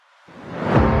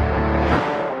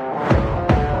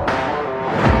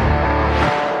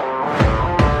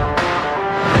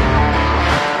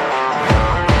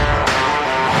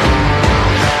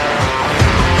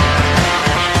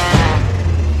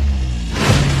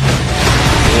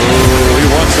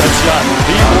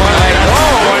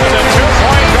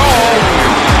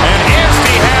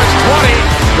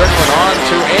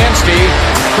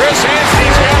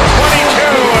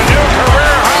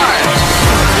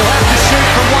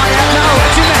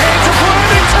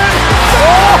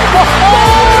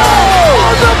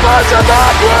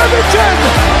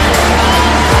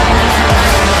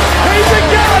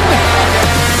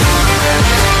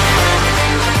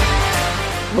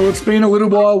It's been a little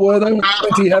while, Wertho.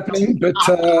 Plenty happening, but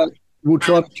we'll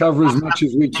try to cover as much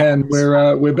as we can.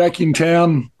 We're back in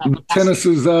town. Tennis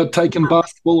has taken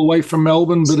basketball away from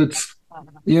Melbourne, but it's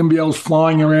the NBL's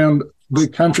flying around the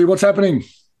country. What's happening?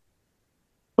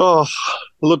 Oh,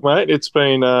 look, mate, it's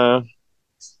been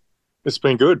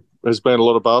good. There's been a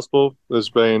lot of basketball. There's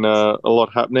been a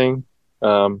lot happening.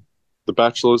 The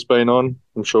Bachelor's been on.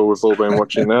 I'm sure we've all been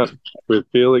watching that with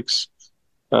Felix.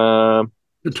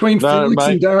 Between Felix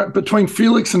and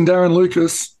Darren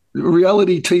Lucas,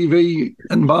 reality TV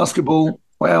and basketball.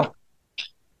 Wow.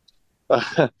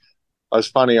 It was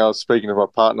funny. I was speaking to my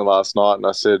partner last night, and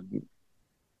I said,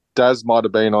 Daz might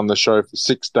have been on the show for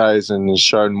 6 days and has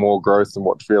shown more growth than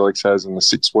what Felix has in the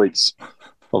 6 weeks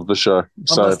of the show.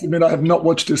 I must admit, I have not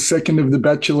watched a second of The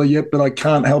Bachelor yet, but I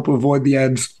can't help avoid the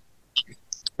ads.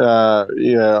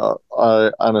 Yeah,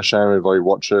 I unashamedly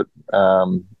watch it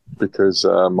because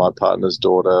my partner's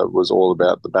daughter was all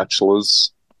about The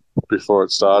Bachelors before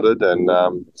it started, and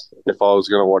if I was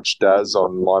going to watch Daz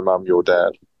on My Mum, Your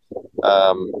Dad,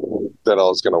 then I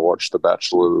was going to watch The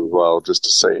Bachelor as well, just to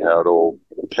see how it all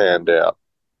panned out.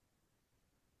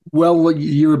 Well,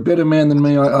 you're a better man than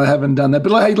me. I haven't done that.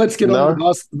 But, hey, let's get on to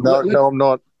basketball. No, I'm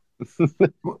not.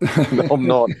 No, I'm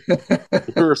not.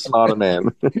 You're a smarter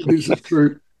man. This is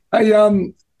true. Hey,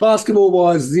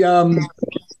 basketball-wise,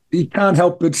 you can't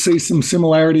help but see some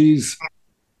similarities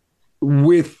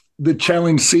with the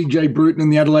challenge CJ Bruton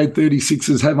and the Adelaide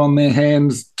 36ers have on their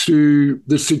hands to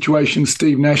the situation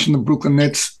Steve Nash and the Brooklyn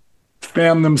Nets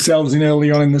found themselves in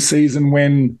early on in the season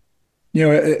when, you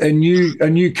know, a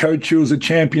new coach who was a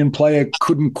champion player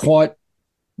couldn't quite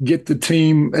get the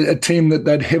team, a team that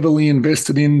they'd heavily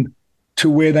invested in, to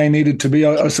where they needed to be.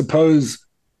 I suppose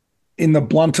in the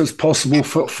bluntest possible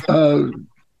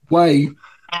way,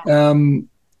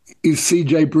 is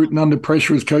CJ Bruton under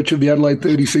pressure as coach of the Adelaide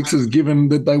 36ers, given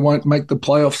that they won't make the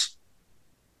playoffs?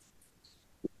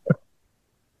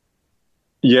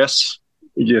 Yes,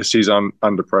 he's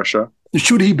under pressure.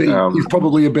 Should he be? Is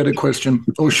probably a better question.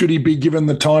 Or should he be given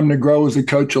the time to grow as a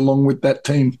coach along with that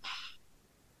team?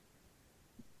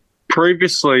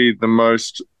 Previously, the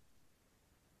most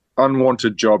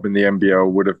unwanted job in the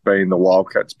NBL would have been the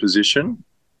Wildcats position,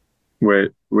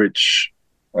 which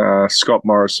Scott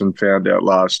Morrison found out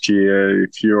last year.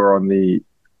 If you're on the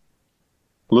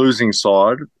losing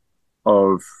side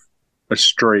of a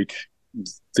streak,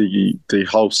 the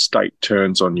whole state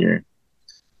turns on you.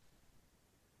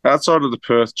 Outside of the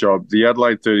Perth job, the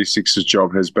Adelaide 36ers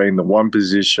job has been the one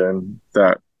position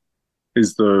that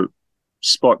is the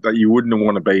spot that you wouldn't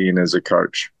want to be in as a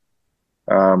coach.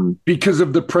 Because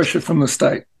of the pressure from the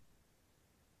state.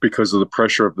 Because of the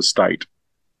pressure of the state.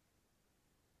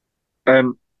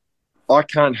 And I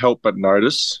can't help but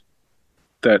notice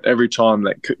that every time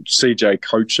that CJ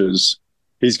coaches,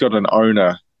 he's got an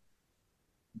owner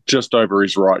just over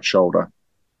his right shoulder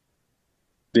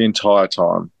the entire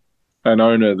time. An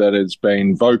owner that has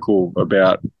been vocal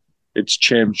about its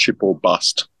championship or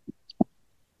bust.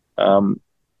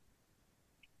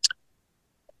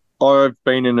 I've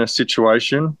been in a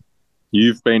situation,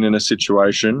 you've been in a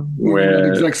situation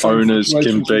where owners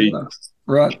can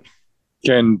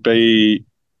be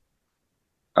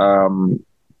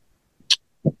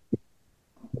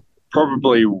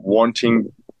probably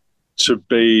wanting to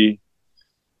be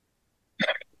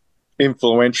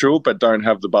influential but don't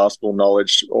have the basketball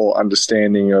knowledge or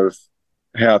understanding of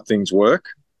how things work.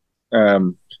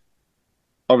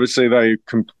 Obviously, they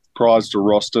comprised a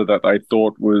roster that they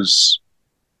thought was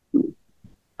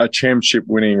a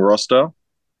championship-winning roster,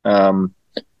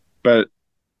 but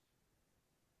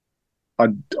I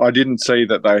didn't see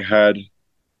that they had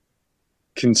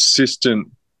consistent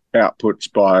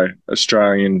outputs by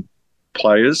Australian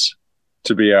players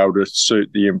to be able to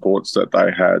suit the imports that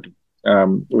they had.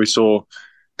 We saw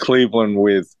Cleveland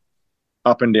with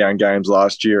up and down games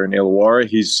last year in Illawarra.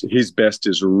 His best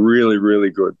is really, really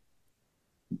good.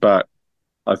 But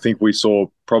I think we saw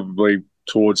probably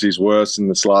towards his worst in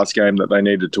this last game that they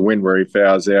needed to win, where he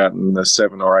fouls out in the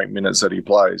 7 or 8 minutes that he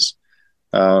plays.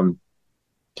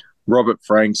 Robert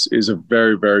Franks is a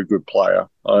very, very good player.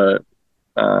 They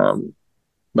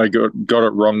got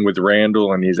it wrong with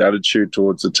Randall and his attitude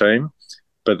towards the team.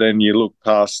 But then you look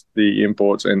past the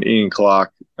imports, and Ian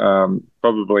Clark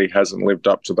probably hasn't lived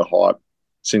up to the hype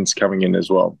since coming in as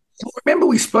well. Remember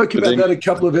we spoke about that a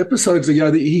couple of episodes ago,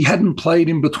 that he hadn't played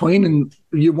in between, and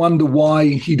you wonder why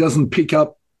he doesn't pick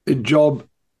up a job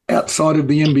outside of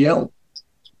the NBL.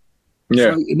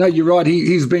 Yeah. So, no, you're right.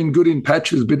 He's been good in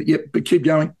patches, but keep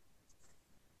going.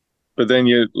 But then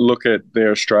you look at their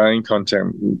Australian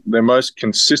content. Their most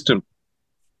consistent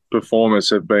performers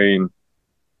have been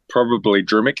probably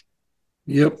Drimmick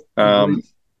Yep. And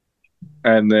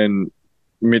then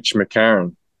Mitch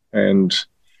McCarron. And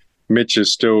Mitch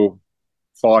is still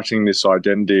fighting this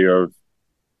identity of,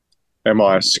 am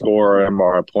I a scorer, am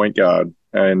I a point guard?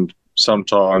 And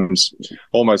sometimes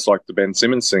almost like the Ben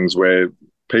Simmons things where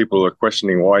people are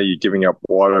questioning why are you giving up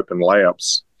wide open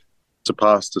layups to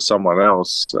pass to someone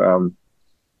else.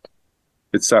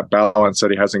 It's that balance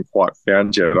that he hasn't quite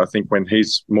found yet. I think when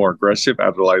he's more aggressive,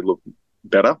 Adelaide look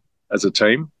better as a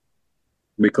team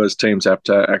because teams have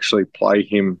to actually play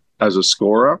him as a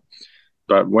scorer.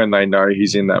 But when they know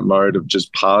he's in that mode of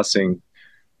just passing,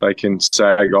 they can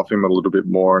sag off him a little bit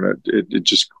more, and it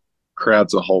just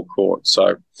crowds the whole court.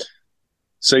 So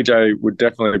CJ would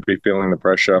definitely be feeling the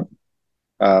pressure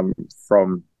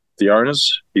from the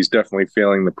owners. He's definitely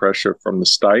feeling the pressure from the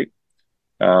state.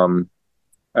 And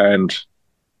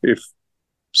if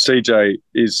CJ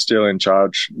is still in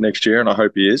charge next year, and I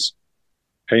hope he is,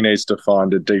 he needs to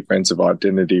find a defensive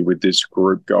identity with this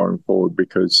group going forward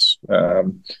because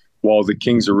while the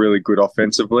Kings are really good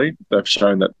offensively, they've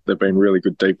shown that they've been really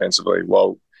good defensively.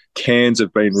 While Cairns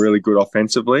have been really good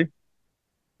offensively,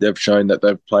 they've shown that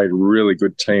they've played really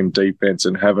good team defense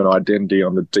and have an identity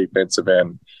on the defensive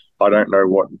end. I don't know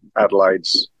what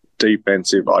Adelaide's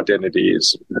defensive identity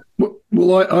is.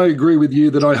 Well, I agree with you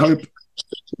that I hope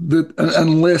that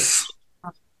unless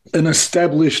an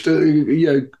established,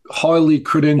 highly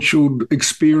credentialed,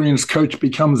 experienced coach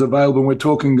becomes available, and we're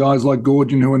talking guys like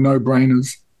Gorgian who are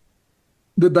no-brainers,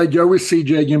 that they go with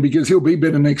CJ again because he'll be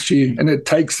better next year, and it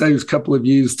takes those couple of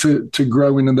years to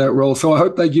grow into that role. So I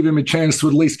hope they give him a chance to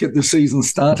at least get the season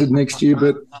started next year.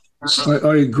 But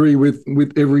I agree with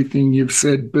everything you've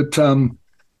said. But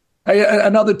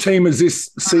another team as this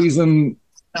season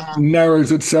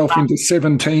narrows itself into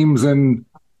 7 teams, and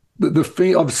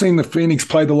I've seen the Phoenix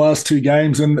play the last 2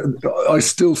 games, and I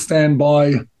still stand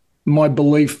by my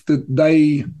belief that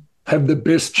they have the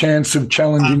best chance of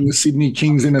challenging the Sydney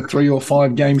Kings in a 3 or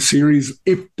 5 game series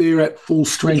if they're at full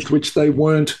strength, which they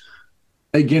weren't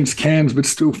against Cairns, but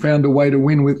still found a way to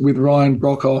win with Ryan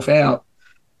Brockhoff out.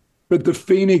 But the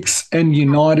Phoenix and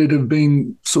United have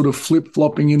been sort of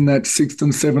flip-flopping in that 6th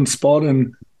and 7th spot,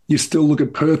 and you still look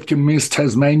at Perth can miss,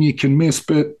 Tasmania can miss,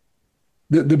 but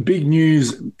the big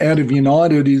news out of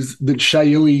United is that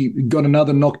Shea Ili got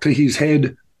another knock to his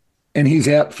head and he's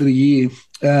out for the year.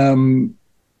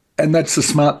 And that's the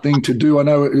smart thing to do. I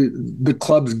know the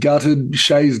club's gutted,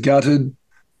 Shea's gutted.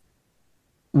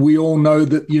 We all know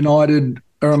that United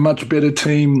are a much better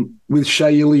team with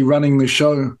Shea Ili running the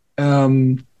show.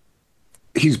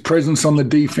 His presence on the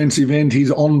defensive end,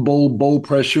 his on-ball ball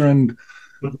pressure, and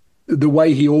the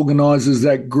way he organises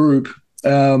that group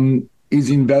is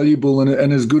invaluable.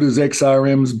 And as good as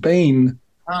XRM's been,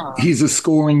 he's a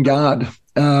scoring guard,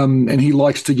 and he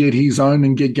likes to get his own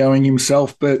and get going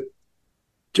himself. But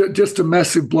just a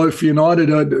massive blow for United.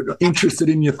 I'm interested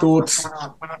in your thoughts.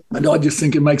 And I just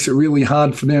think it makes it really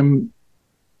hard for them,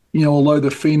 although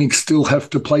the Phoenix still have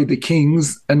to play the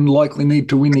Kings and likely need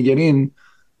to win to get in.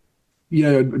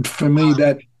 For me,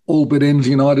 that all but ends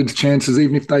United's chances,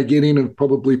 even if they get in, of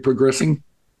probably progressing.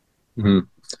 Mm-hmm.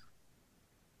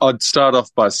 I'd start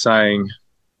off by saying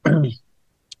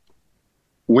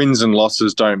wins and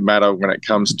losses don't matter when it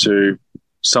comes to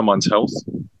someone's health.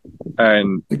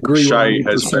 And Shea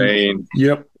has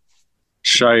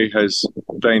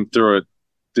been through it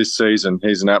this season.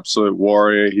 He's an absolute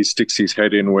warrior. He sticks his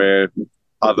head in where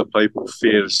other people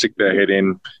fear to stick their head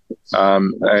in.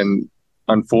 And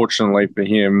unfortunately for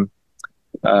him,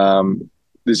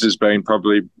 this has been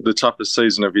probably the toughest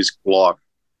season of his life.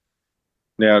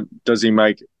 Now, does he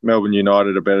make Melbourne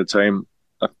United a better team?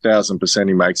 1,000%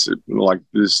 he makes it. Like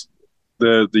this,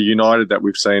 the United that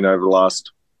we've seen over the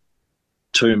last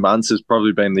 2 months has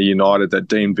probably been the United that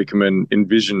Dean Vickerman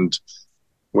envisioned,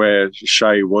 where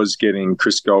Shea was getting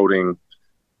Chris Golding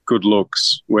good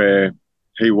looks, where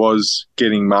he was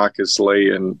getting Marcus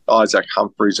Lee and Isaac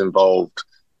Humphries involved,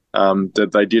 that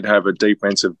they did have a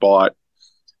defensive bite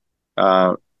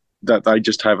that they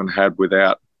just haven't had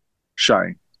without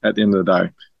Shea at the end of the day.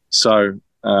 So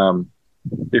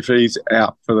if he's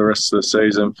out for the rest of the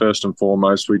season, first and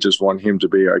foremost, we just want him to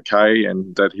be okay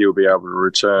and that he'll be able to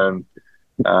return,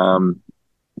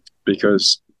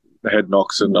 because the head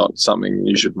knocks are not something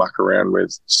you should muck around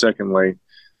with. Secondly,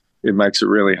 it makes it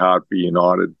really hard for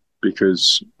United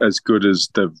because as good as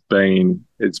they've been,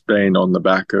 it's been on the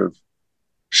back of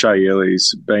Shea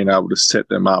Ili's being able to set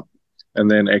them up. And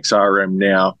then XRM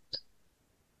now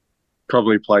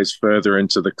probably plays further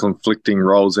into the conflicting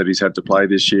roles that he's had to play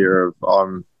this year of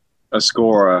I'm a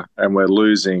scorer and we're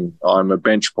losing, I'm a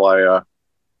bench player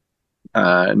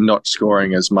not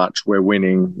scoring as much. We're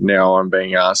winning. Now I'm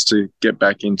being asked to get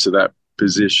back into that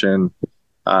position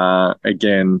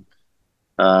again,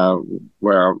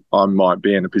 where I might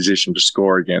be in a position to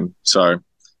score again. So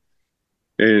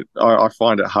I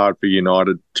find it hard for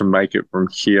United to make it from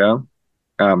here.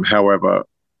 However,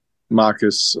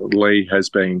 Marcus Lee has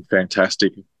been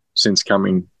fantastic since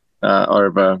coming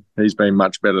over. He's been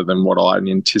much better than what I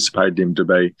anticipated him to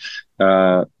be.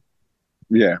 But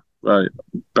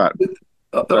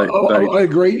I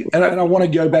agree, and I want to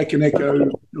go back and echo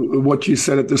what you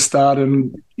said at the start.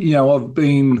 And I've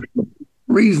been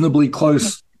reasonably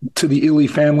close to the Illy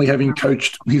family, having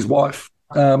coached his wife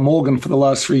Morgan for the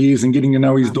last 3 years and getting to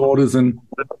know his daughters. And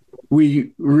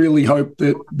we really hope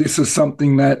that this is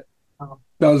something that he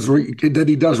does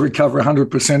recover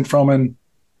 100% from. And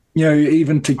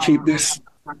even to keep this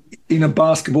in a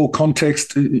basketball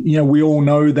context, we all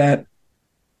know that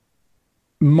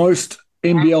most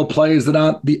NBL players that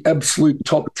aren't the absolute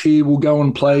top tier will go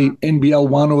and play NBL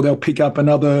 1, or they'll pick up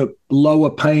another lower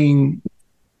paying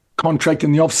contract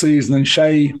in the off-season. And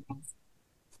Shea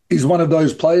is one of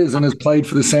those players and has played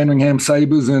for the Sandringham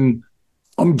Sabres. And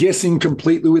I'm guessing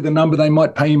completely with a number, they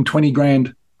might pay him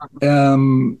 $20,000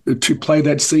 to play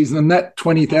that season. And that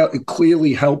 $20,000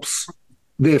 clearly helps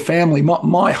their family.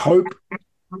 My hope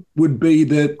would be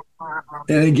that,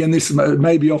 and again, this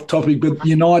may be off topic, but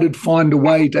United find a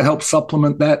way to help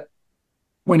supplement that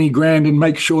 $20,000 and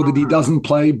make sure that he doesn't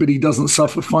play, but he doesn't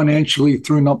suffer financially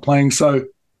through not playing. So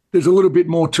there's a little bit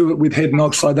more to it with head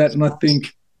knocks like that. And I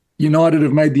think United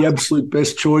have made the absolute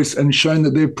best choice and shown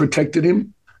that they've protected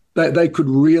him. That they could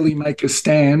really make a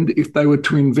stand if they were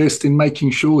to invest in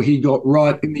making sure he got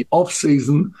right in the off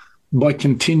season by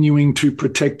continuing to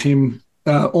protect him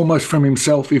almost from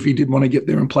himself if he did want to get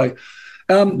there and play.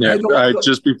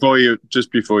 Just before you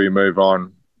move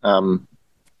on,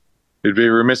 it'd be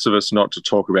remiss of us not to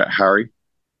talk about Harry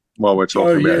while we're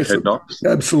talking about head knocks.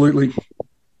 Absolutely.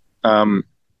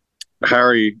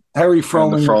 Harry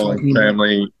Froling, and the Froling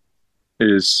family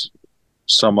is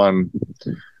someone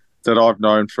that I've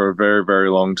known for a very, very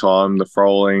long time. The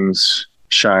Frolings,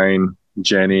 Shane,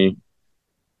 Jenny,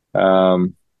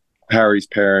 Harry's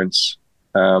parents.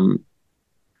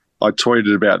 I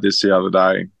tweeted about this the other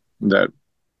day, that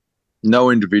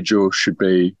no individual should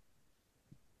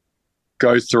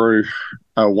go through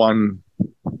a one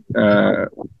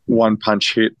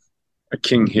punch hit, a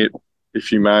king hit,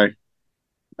 if you may.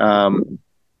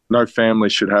 No family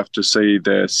should have to see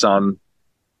their son,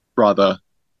 brother,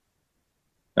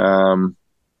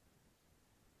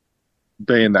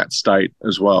 be in that state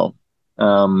as well.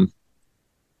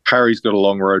 Harry's got a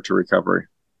long road to recovery.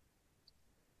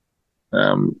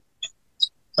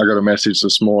 I got a message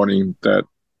this morning that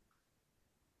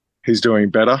he's doing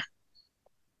better.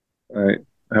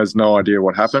 Has no idea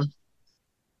what happened.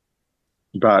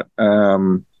 But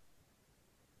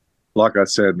like I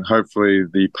said, hopefully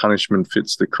the punishment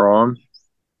fits the crime.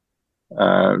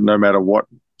 No matter what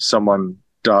someone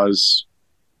does,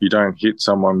 you don't hit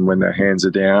someone when their hands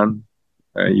are down.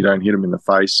 You don't hit them in the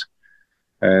face.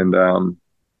 And,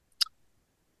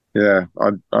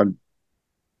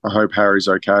 I hope Harry's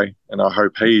okay, and I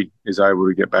hope he is able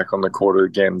to get back on the court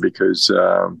again, because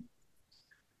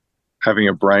having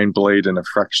a brain bleed and a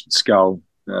fractured skull,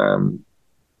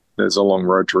 there's a long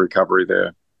road to recovery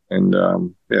there. And,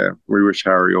 we wish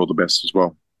Harry all the best as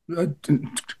well. I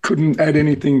couldn't add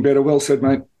anything better. Well said,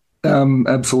 mate.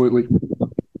 Absolutely.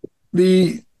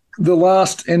 The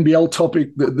last NBL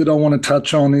topic that I want to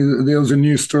touch on is there was a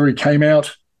news story came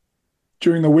out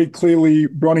during the week. Clearly,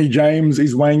 Bronny James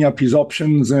is weighing up his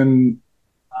options, and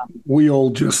we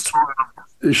all just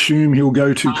assume he'll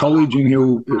go to college and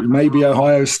he'll maybe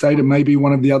Ohio State and maybe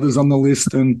one of the others on the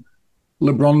list. And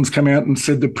LeBron's come out and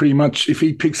said that pretty much if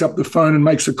he picks up the phone and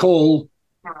makes a call,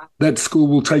 that school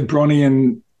will take Bronny.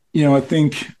 And, I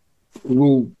think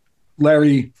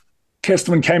Larry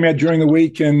Kesterman came out during the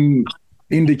week and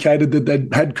indicated that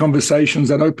they'd had conversations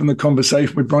that opened the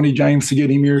conversation with Bronny James to get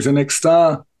him here as a next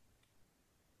star,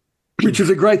 which is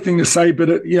a great thing to say. But,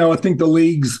 I think the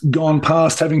league's gone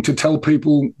past having to tell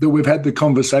people that we've had the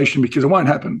conversation, because it won't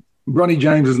happen. Bronny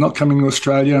James is not coming to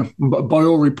Australia. By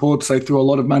all reports, they threw a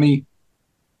lot of money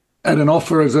at an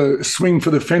offer as a swing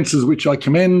for the fences, which I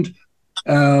commend.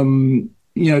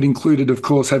 It included, of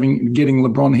course, getting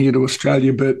LeBron here to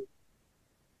Australia, but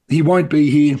he won't be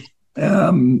here.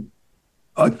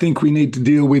 I think we need to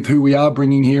deal with who we are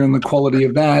bringing here and the quality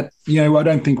of that. I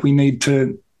don't think we need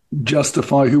to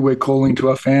justify who we're calling to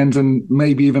our fans and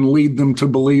maybe even lead them to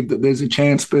believe that there's a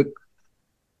chance. But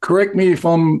correct me if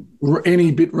I'm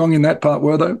any bit wrong in that part,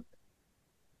 Wertho.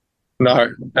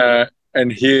 No.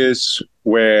 And here's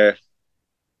where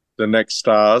the Next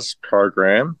Stars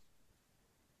program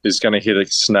is going to hit a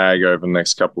snag over the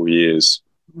next couple of years.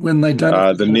 When they don't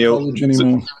have to go to college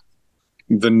anymore.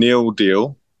 The nil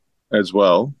deal as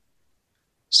well.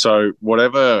 So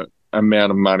whatever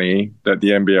amount of money that the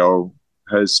NBL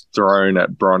has thrown at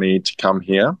Bronny to come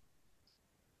here,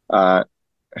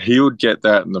 he would get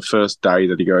that in the first day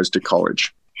that he goes to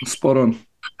college. Spot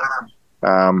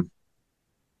on.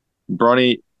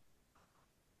 Bronny,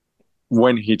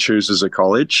 when he chooses a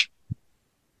college,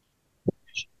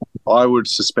 I would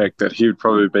suspect that he would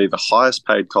probably be the highest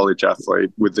paid college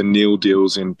athlete with the nil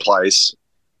deals in place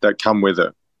that come with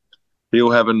it.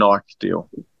 He'll have a Nike deal,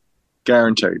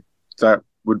 guaranteed. That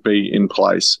would be in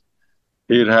place.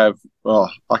 He'd have,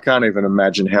 I can't even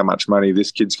imagine how much money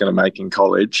this kid's going to make in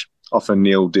college off a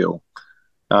nil deal.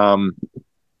 And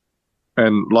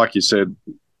like you said,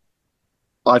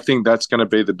 I think that's going to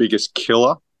be the biggest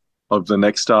killer of the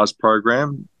Next Stars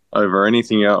program over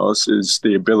anything else, is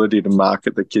the ability to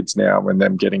market the kids now and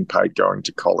them getting paid going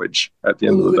to college at the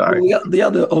end of the day. The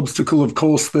other obstacle, of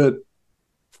course, that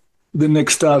the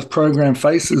Next Stars program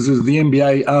faces is the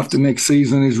NBA after next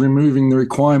season is removing the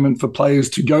requirement for players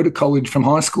to go to college from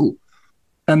high school,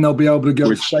 and they'll be able to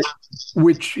go straight,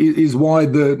 which is why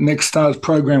the Next Stars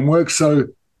program works. So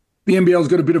the NBL's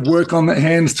got a bit of work on their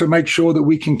hands to make sure that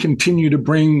we can continue to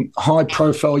bring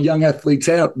high-profile young athletes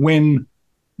out when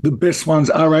the best ones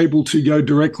are able to go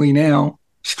directly now,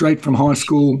 straight from high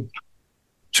school,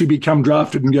 to become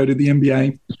drafted and go to the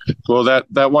NBA. Well,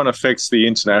 that one affects the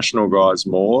international guys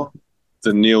more.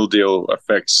 The nil deal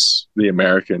affects the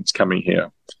Americans coming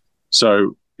here.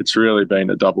 So it's really been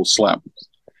a double slap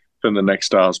from the Next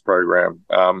Stars program.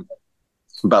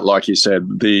 But like you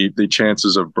said, the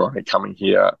chances of Bronny coming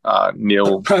here are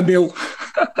nil. Nil.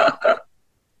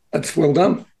 That's well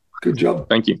done. Good job.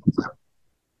 Thank you.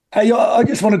 Hey, I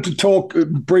just wanted to talk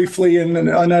briefly, and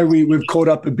I know we've caught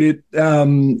up a bit,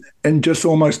 and just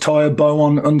almost tie a bow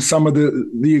on some of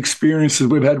the experiences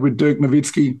we've had with Dirk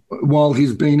Nowitzki while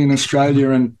he's been in Australia.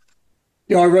 And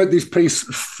I wrote this piece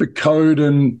for Code,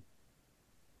 and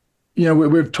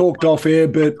we've talked off air,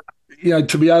 but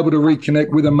to be able to reconnect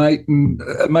with a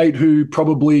mate who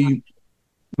probably,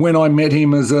 when I met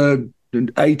him as an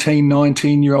 18,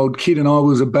 19-year-old kid, and I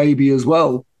was a baby as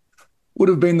well, would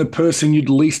have been the person you'd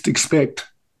least expect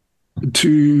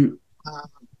to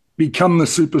become the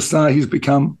superstar he's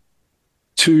become,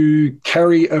 to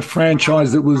carry a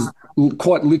franchise that was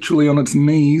quite literally on its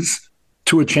knees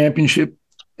to a championship,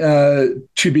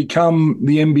 to become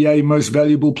the NBA most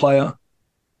valuable player,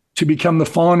 to become the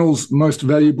finals most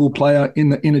valuable player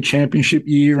in a championship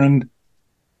year, and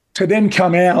to then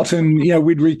come out and,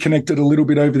 we'd reconnected a little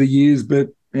bit over the years, but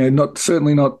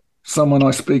certainly not someone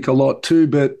I speak a lot to,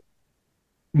 but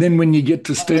then when you get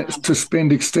to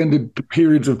spend extended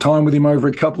periods of time with him over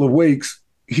a couple of weeks,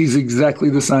 he's exactly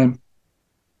the same.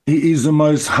 He is the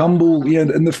most humble,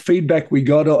 and the feedback we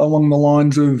got along the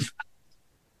lines of,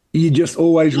 you're just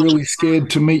always really scared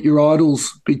to meet your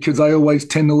idols because they always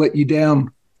tend to let you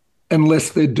down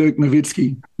unless they're Dirk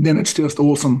Nowitzki. Then it's just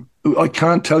awesome. I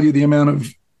can't tell you the amount of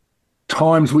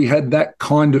times we had that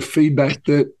kind of feedback,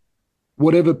 that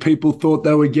whatever people thought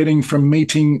they were getting from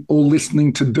meeting or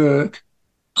listening to Dirk,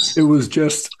 it was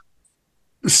just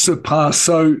surpassed.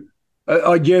 So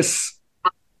I guess,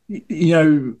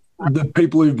 the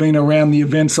people who've been around the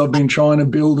events I've been trying to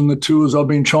build and the tours I've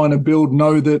been trying to build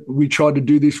know that we tried to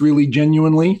do this really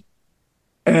genuinely.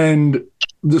 And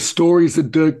the stories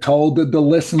that Dirk told, the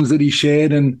lessons that he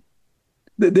shared, and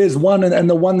there's one, and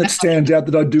the one that stands out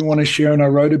that I do want to share and I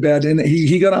wrote about, and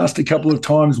he got asked a couple of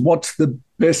times, what's the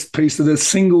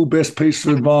single best piece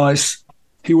of advice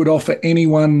he would offer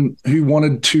anyone who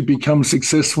wanted to become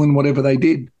successful in whatever they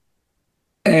did.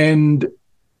 And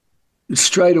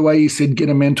straight away he said, get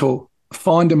a mentor.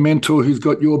 Find a mentor who's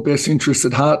got your best interests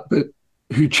at heart, but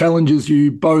who challenges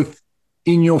you both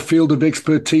in your field of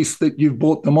expertise that you've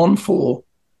brought them on for,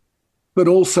 but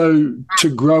also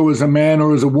to grow as a man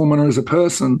or as a woman or as a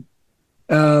person.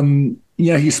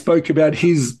 He spoke about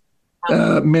his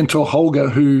mentor, Holger,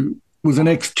 who was an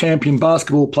ex-champion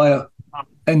basketball player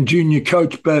and junior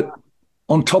coach, but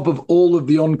on top of all of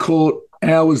the on-court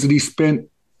hours that he spent,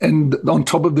 and on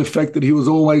top of the fact that he was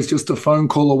always just a phone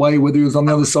call away, whether he was on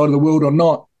the other side of the world or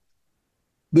not,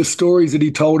 the stories that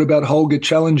he told about Holger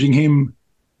challenging him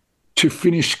to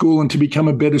finish school and to become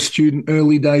a better student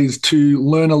early days, to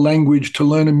learn a language, to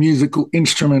learn a musical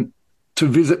instrument, to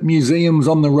visit museums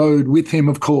on the road with him,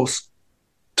 of course,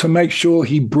 to make sure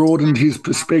he broadened his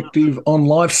perspective on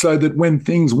life so that when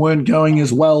things weren't going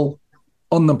as well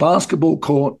on the basketball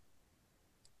court,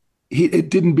 it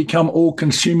didn't become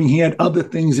all-consuming. He had other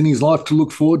things in his life to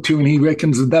look forward to, and he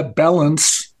reckons that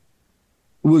balance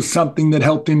was something that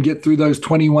helped him get through those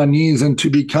 21 years and to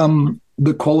become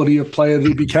the quality of player that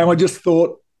he became. I just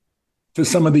thought for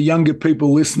some of the younger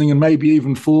people listening, and maybe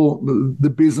even for the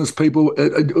business people,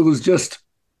 it was just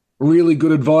really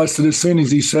good advice that as soon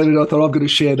as he said it, I thought, I've got to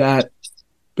share that.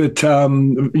 But,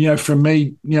 from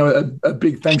me, a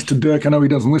big thanks to Dirk. I know he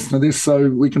doesn't listen to this, so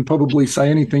we can probably say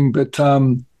anything, but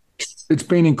it's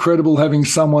been incredible having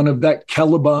someone of that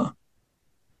caliber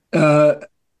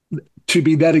to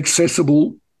be that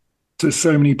accessible to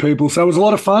so many people. So it was a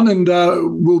lot of fun, and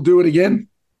we'll do it again.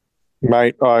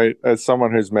 Mate, as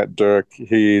someone who's met Dirk,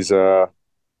 he is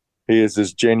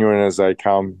as genuine as they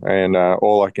come, and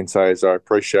all I can say is I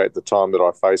appreciate the time that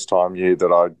I FaceTime you,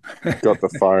 that I got the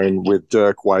phone with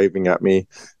Dirk waving at me.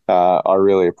 I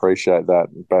really appreciate that.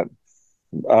 But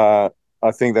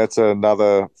I think that's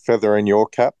another feather in your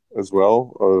cap as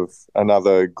well, of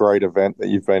another great event that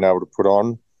you've been able to put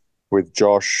on with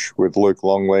Josh, with Luke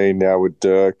Longley, now with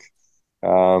Dirk.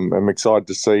 I'm excited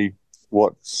to see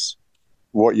what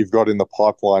you've got in the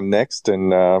pipeline next,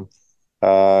 and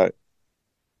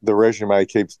the resume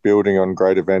keeps building on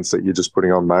great events that you're just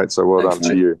putting on, mate. So well done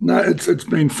to you. No, it's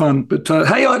been fun. But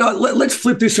hey, let's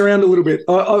flip this around a little bit.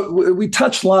 We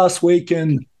touched last week,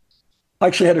 and I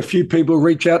actually had a few people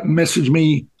reach out and message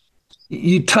me.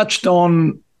 You touched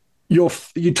on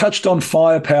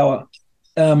Firepower,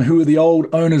 who are the old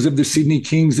owners of the Sydney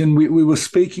Kings, and we were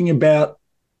speaking about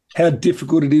how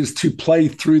difficult it is to play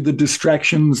through the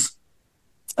distractions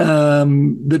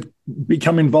that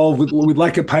become involved with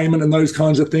lack of payment and those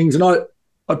kinds of things. And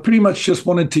I pretty much just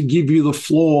wanted to give you the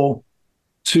floor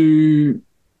to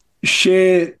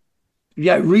share,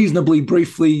 reasonably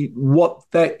briefly what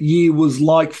that year was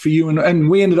like for you. And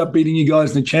we ended up beating you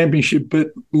guys in the championship,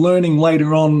 but learning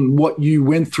later on what you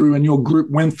went through and your group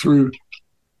went through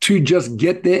to just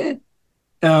get there.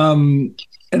 And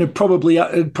it probably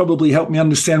helped me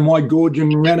understand why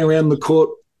Gorgon ran around the court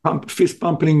fist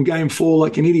bumping in game 4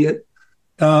 like an idiot,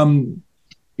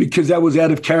 because that was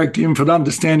out of character for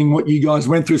understanding what you guys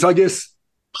went through. So I guess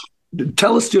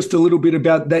tell us just a little bit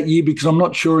about that year, because I'm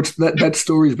not sure it's that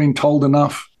story's been told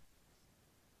enough.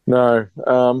 No,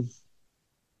 the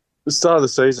start of the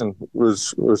season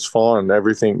was fine.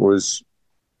 Everything was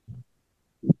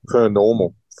per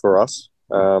normal for us,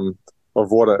 of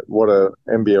what a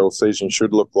NBL season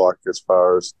should look like as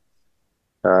far as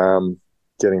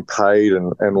getting paid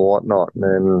and whatnot.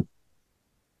 And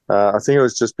I think it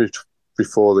was just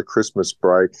before the Christmas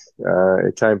break,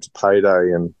 it came to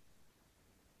payday, and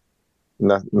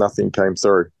nothing came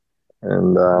through.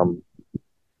 And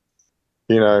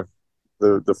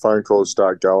the phone calls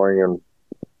start going. And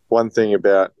one thing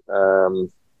about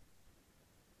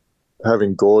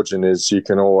having Gorgon is you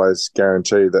can always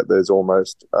guarantee that there's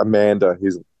almost Amanda,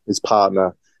 his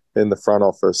partner, in the front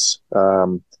office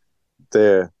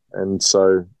there. And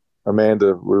so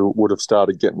Amanda would have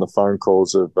started getting the phone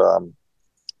calls of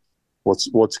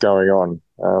what's going on.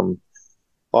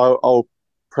 I'll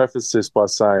preface this by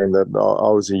saying that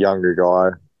I was a younger guy,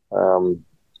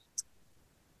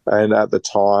 and at the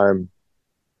time,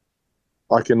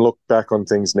 I can look back on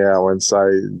things now and say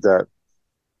that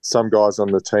some guys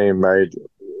on the team made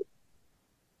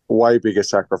way bigger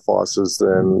sacrifices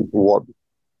than what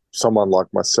someone like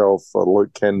myself or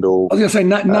Luke Kendall. I was going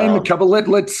to say, name a couple.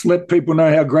 Let's let people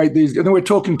know how great these. And we're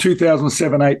talking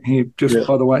 2007-8 here, just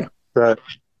by the way. But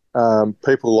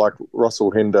people like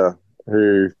Russell Hinder,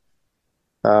 who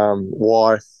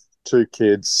wife, 2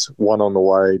 kids, 1 on the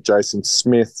way. Jason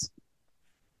Smith,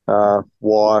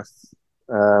 wife,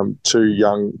 2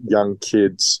 young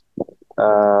kids.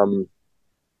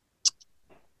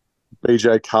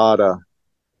 BJ Carter,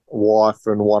 wife,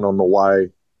 and 1 on the way.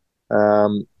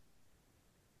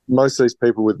 Most of these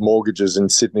people with mortgages in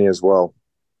Sydney as well.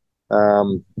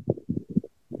 And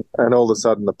all of a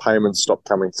sudden the payments stopped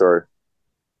coming through.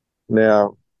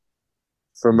 Now,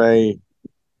 for me,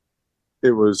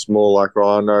 it was more like,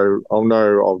 I'll know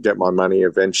I'll get my money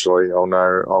eventually. I'll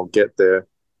know I'll get there.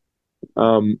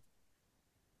 I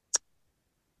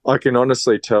can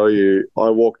honestly tell you, I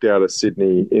walked out of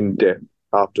Sydney in debt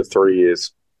after 3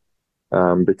 years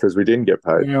because we didn't get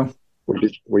paid. Yeah.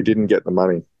 We didn't get the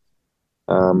money.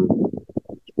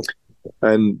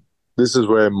 And this is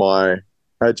where my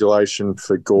adulation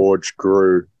for Gorge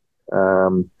grew,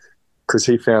 because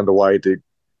he found a way to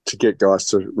get guys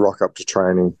to rock up to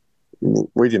training.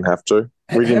 We didn't have to.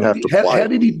 We didn't have to play.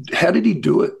 How did he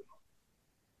do it?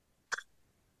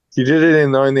 He did it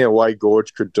in only a way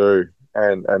Gorge could do,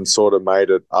 and sort of made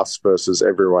it us versus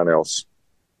everyone else.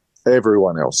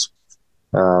 Everyone else.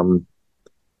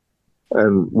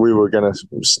 and we were going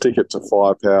to stick it to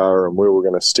firepower, and we were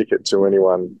going to stick it to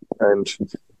anyone. And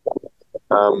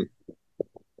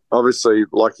obviously,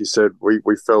 like you said, we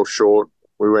fell short.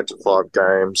 We went to 5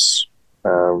 games.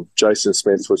 Jason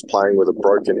Smith was playing with a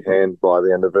broken hand by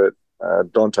the end of it.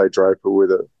 Dante Draper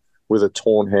with a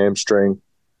torn hamstring.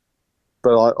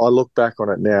 But I look back on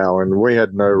it now, and we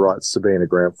had no rights to be in a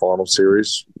grand final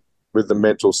series with the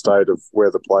mental state of where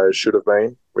the players should have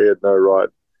been. We had no right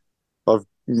of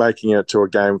making it to a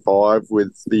game 5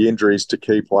 with the injuries to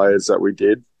key players that we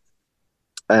did.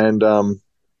 And,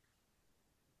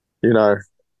 you know,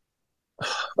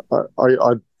 I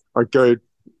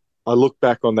look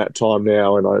back on that time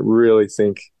now, and I really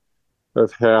think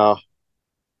of how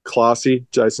classy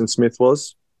Jason Smith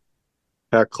was,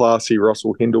 how classy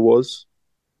Russell Hinder was,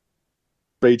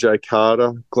 BJ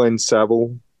Carter, Glenn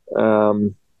Saville.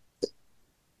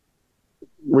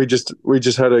 We just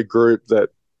had a group that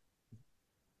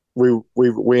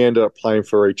we ended up playing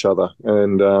for each other.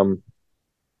 And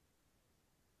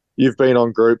you've been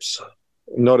on groups.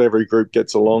 Not every group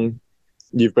gets along.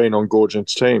 You've been on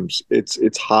gorgeous teams.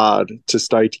 It's hard to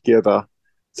stay together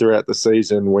throughout the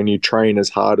season when you train as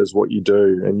hard as what you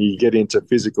do, and you get into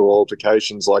physical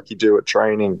altercations like you do at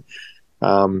training.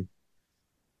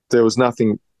 There was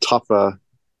nothing tougher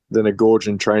than a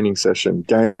gorgeous training session.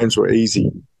 Games were easy.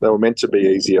 They were meant to be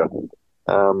easier.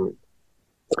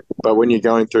 But when you're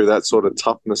going through that sort of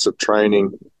toughness of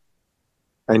training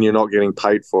and you're not getting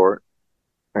paid for it,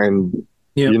 and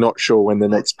you're not sure when the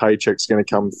next paycheck's going to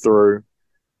come through,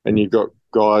 and you've got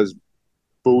guys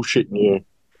bullshitting you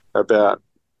about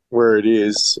where it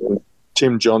is. And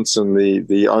Tim Johnson,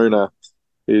 the owner,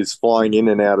 is flying in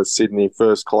and out of Sydney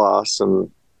first class and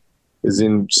is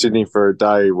in Sydney for a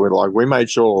day. We made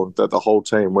sure that the whole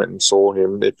team went and saw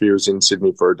him if he was in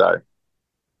Sydney for a day.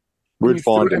 We'd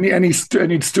find him. And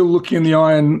he'd still look you in the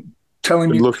eye and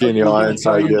telling you. Look you in the eye and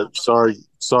say, yeah, sorry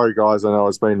guys, I know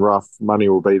it's been rough. Money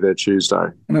will be there Tuesday.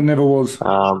 And it never was.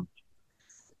 I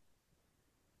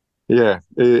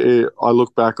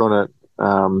look back on it.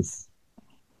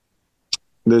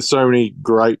 There's so many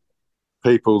great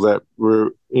people that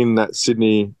were in that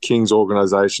Sydney Kings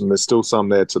organisation. There's still some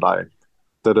there today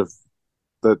that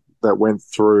went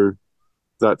through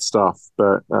that stuff.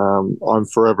 But I'm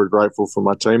forever grateful for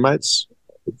my teammates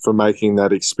for making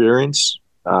that experience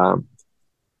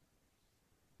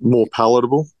more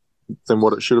palatable than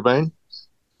what it should have been.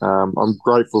 I'm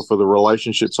grateful for the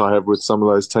relationships I have with some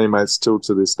of those teammates still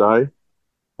to this day.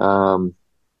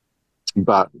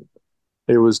 But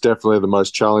it was definitely the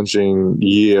most challenging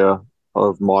year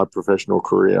of my professional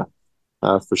career,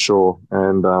 for sure.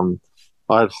 And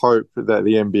I'd hope that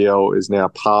the NBL is now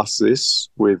past this,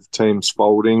 with teams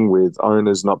folding, with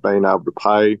owners not being able to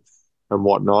pay and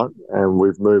whatnot, and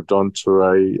we've moved on to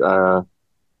a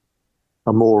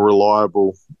more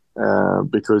reliable,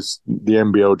 because the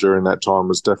NBL during that time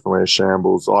was definitely a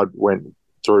shambles. I went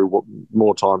through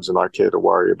more times than I care to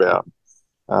worry about.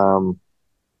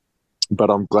 But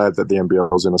I'm glad that the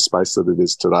NBL is in a space that it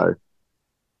is today.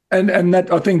 And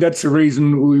that, I think that's the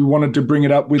reason we wanted to bring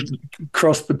it up, with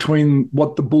cross between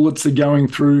what the Bullets are going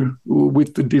through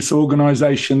with the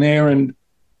disorganisation there. And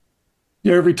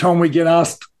every time we get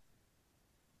asked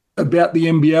about the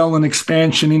NBL and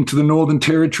expansion into the Northern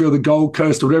Territory or the Gold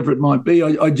Coast or whatever it might be,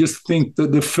 I just think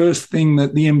that the first thing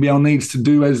that the NBL needs to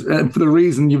do, and for the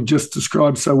reason you've just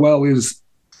described so well, is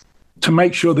to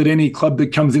make sure that any club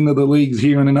that comes into the leagues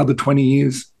here in another 20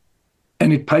 years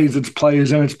and it pays its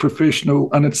players and it's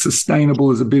professional and it's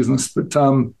sustainable as a business. But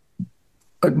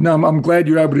no, I'm glad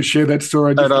you're able to share that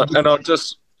story.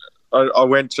 I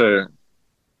went to,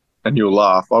 and you'll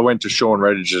laugh, I went to Sean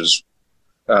Redditch's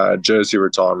jersey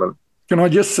retirement. Can I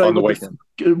just say, on the weekend,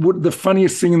 the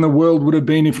funniest thing in the world would have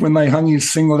been if, when they hung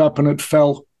his singlet up and it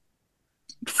fell,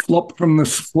 flopped from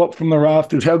the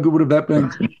rafters. How good would have that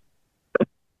been?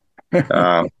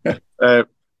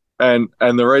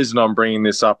 And the reason I'm bringing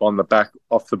this up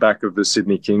off the back of the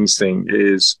Sydney Kings thing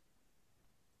is,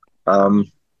 I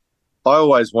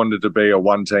always wanted to be a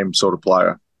one-team sort of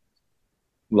player.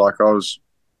 Like, I was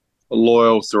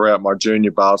loyal throughout my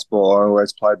junior basketball. I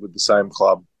always played with the same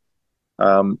club.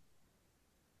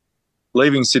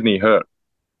 Leaving Sydney hurt.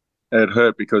 It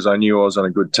hurt because I knew I was on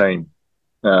a good team,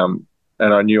 and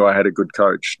I knew I had a good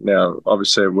coach. Now,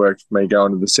 obviously, it worked for me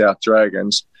going to the South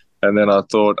Dragons. And then I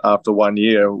thought after 1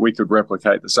 year, we could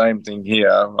replicate the same thing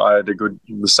here. I had the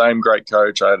same great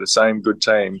coach. I had the same good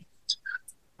team.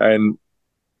 And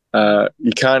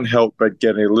you can't help but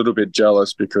get a little bit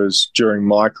jealous, because during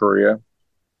my career,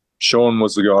 Sean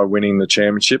was the guy winning the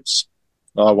championships.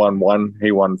 I won 1,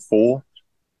 he won 4.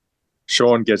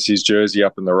 Sean gets his jersey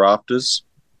up in the rafters.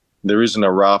 there isn't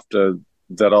a rafter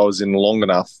that I was in long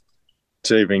enough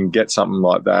to even get something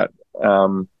like that.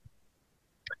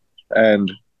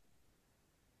 And,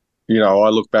 you know, I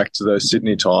look back to those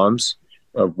Sydney times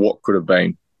of what could have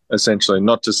been, essentially.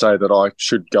 Not to say that I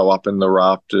should go up in the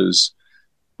rafters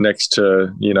next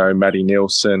to, you know, Matty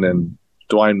Nielsen and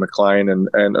Dwayne McLean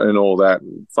and all that,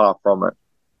 far from it.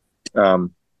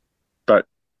 But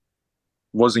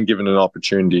wasn't given an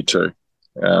opportunity to.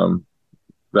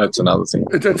 That's another thing.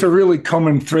 It's a really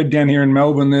common thread down here in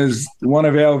Melbourne. There's one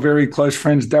of our very close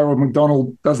friends, Darryl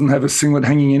McDonald, doesn't have a singlet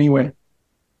hanging anywhere.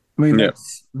 I mean,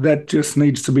 that just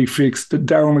needs to be fixed. The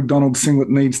Darryl McDonald singlet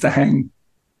needs to hang.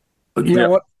 But you know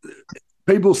what?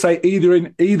 People say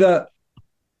either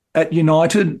at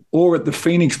United or at the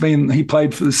Phoenix, being he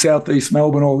played for the Southeast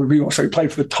Melbourne, or he also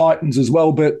played for the Titans as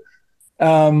well. But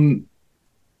I'd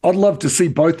love to see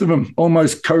both of them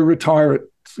almost co-retire it,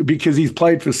 because he's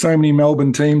played for so many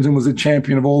Melbourne teams and was a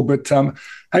champion of all. But,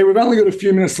 hey, we've only got a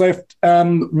few minutes left.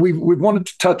 We've wanted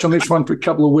to touch on this one for a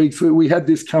couple of weeks. We had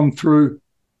this come through,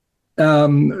 a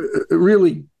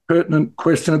really pertinent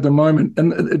question at the moment.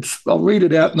 And I'll read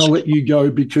it out and I'll let you go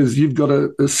because you've got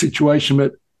a situation.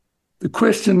 But the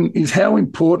question is, how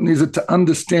important is it to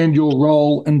understand your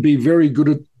role and be very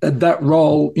good at that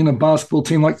role in a basketball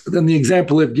team? Like, then the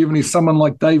example they've given is someone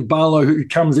like Dave Barlow, who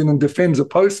comes in and defends a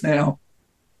post now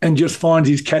and just finds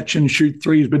his catch and shoot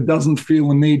threes, but doesn't feel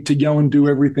the need to go and do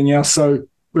everything else. So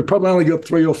we've probably only got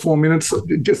 3 or 4 minutes.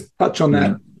 Just touch on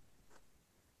that.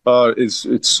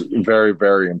 It's very,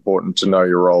 very important to know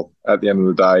your role at the end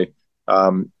of the day.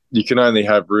 You can only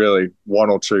have really 1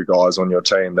 or 2 guys on your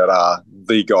team that are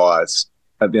the guys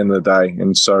at the end of the day.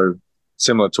 And so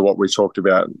similar to what we talked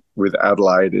about with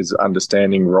Adelaide is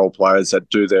understanding role players that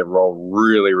do their role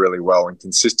really, really well and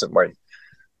consistently.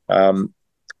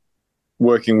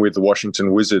 Working with the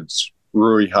Washington Wizards,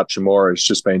 Rui Hachimura has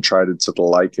just been traded to the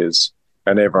Lakers,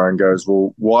 and everyone goes,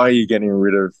 well, why are you getting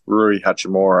rid of Rui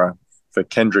Hachimura for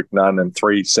Kendrick Nunn and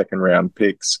 3 second-round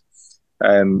picks?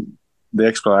 And the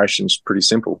explanation is pretty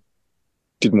simple.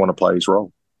 Didn't want to play his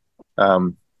role.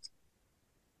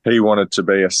 He wanted to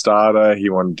be a starter. He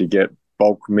wanted to get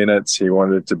bulk minutes. He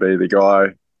wanted to be the guy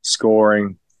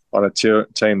scoring on a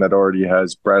team that already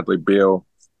has Bradley Beal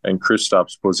and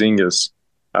Kristaps Porzingis.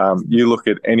 You look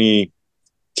at any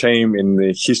team in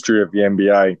the history of the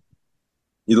NBA,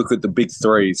 you look at the big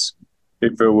threes.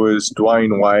 If it was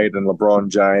Dwayne Wade and LeBron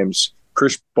James,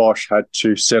 Chris Bosh had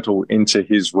to settle into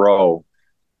his role.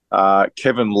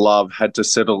 Kevin Love had to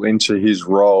settle into his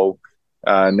role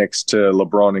next to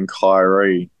LeBron and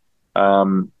Kyrie.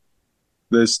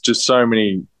 There's just so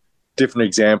many different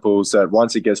examples that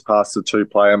once it gets past the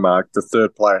 2-player mark, the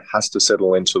third player has to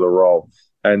settle into the role.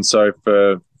 And so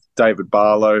for David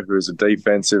Barlow, who is a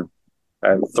defensive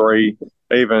and 3,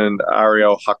 even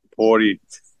Ariel Huckporty,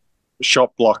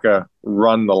 shot blocker,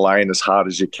 run the lane as hard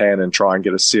as you can and try and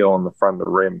get a seal on the front of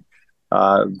the rim.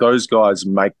 Those guys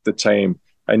make the team.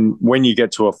 And when you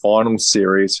get to a final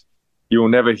series, you will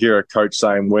never hear a coach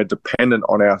saying we're dependent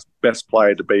on our best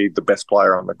player to be the best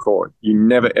player on the court. You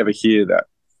never, ever hear that.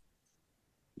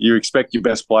 You expect your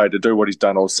best player to do what he's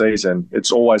done all season.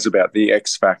 It's always about the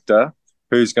X factor,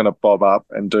 who's going to bob up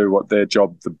and do what their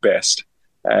job the best.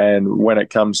 And when it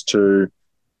comes to,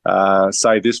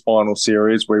 say, this final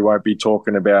series, we won't be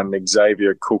talking about an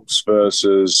Xavier Cooks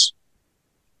versus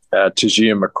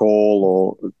Tajir McCall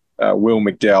or Will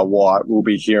McDowell-White. We'll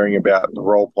be hearing about the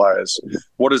role players.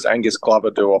 What does Angus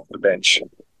Glover do off the bench?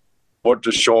 What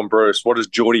does Sean Bruce? What does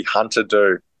Geordie Hunter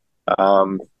do?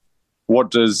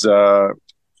 What does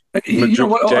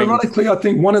ironically, I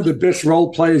think one of the best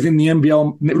role players in the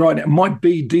NBL right now might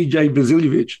be DJ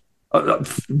Vasiljevic.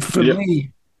 For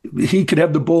me, he could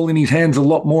have the ball in his hands a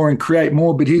lot more and create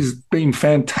more, but he's been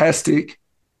fantastic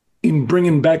in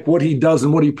bringing back what he does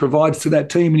and what he provides to that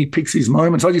team, and he picks his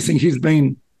moments. I just think he's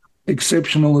been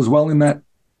exceptional as well in that.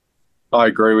 I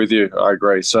agree with you. I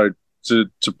agree. So to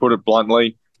put it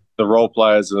bluntly, the role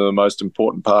players are the most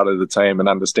important part of the team and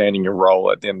understanding your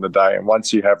role at the end of the day. And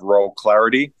once you have role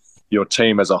clarity, your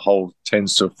team as a whole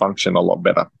tends to function a lot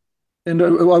better. And I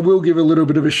will give a little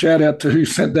bit of a shout out to who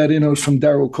sent that in. It was from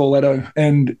Daryl Corletto.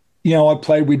 And, you know, I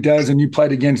played with Daz and you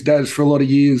played against Daz for a lot of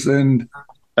years. And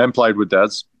played with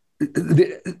Daz.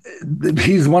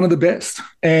 He's one of the best.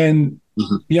 And,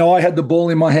 you know, I had the ball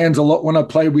in my hands a lot when I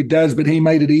played with Daz, but he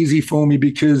made it easy for me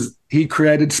because he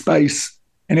created space.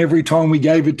 And every time we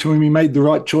gave it to him, he made the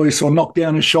right choice or knocked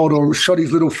down a shot or shot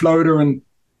his little floater. And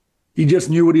he just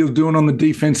knew what he was doing on the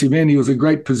defensive end. He was a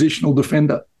great positional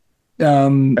defender.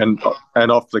 And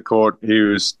off the court, he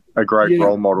was a great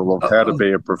role model of how to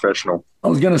be a professional. I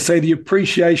was going to say the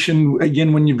appreciation,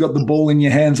 again, when you've got the ball in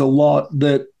your hands a lot,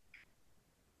 that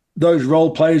those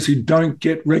role players who don't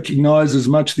get recognised as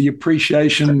much, the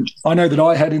appreciation I know that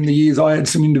I had in the years, I had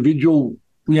some individual,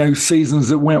 seasons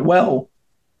that went well.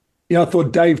 I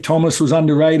thought Dave Thomas was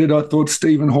underrated. I thought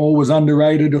Stephen Hall was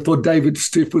underrated. I thought David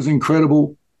Stiff was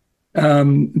incredible.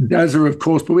 Dazza, of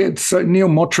course, but we had Neil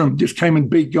Mottram just came and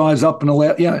beat guys up and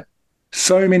allowed,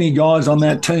 so many guys on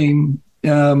that team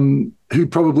who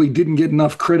probably didn't get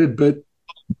enough credit, but,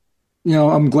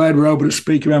 I'm glad we're able to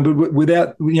speak around. But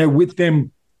without, with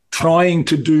them trying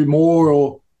to do more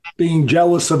or being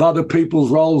jealous of other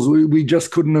people's roles, we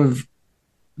just couldn't have,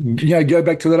 go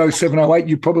back to that 07, 08,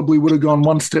 you probably would have gone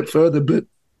one step further, but,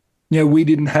 we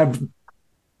didn't have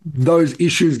those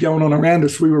issues going on around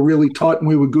us. We were really tight and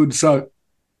we were good. So,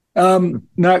 no,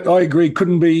 I agree.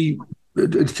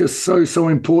 It's just so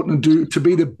important to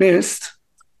be the best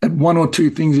at one or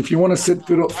two things. If you want to set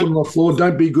foot on the floor,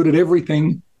 don't be good at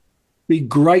everything. Be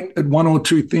great at one or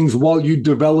two things while you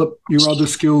develop your other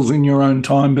skills in your own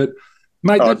time. But,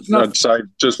 mate, I'd say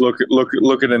just look at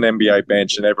an NBA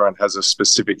bench, and everyone has a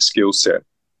specific skill set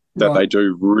that they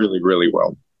do really, really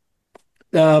well.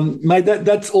 Mate,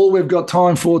 that's all we've got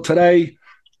time for today.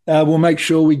 We'll make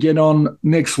sure we get on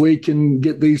next week and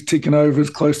get these ticking over as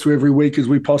close to every week as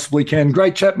we possibly can.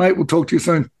 Great chat, mate. We'll talk to you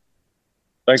soon.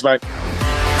 Thanks, mate.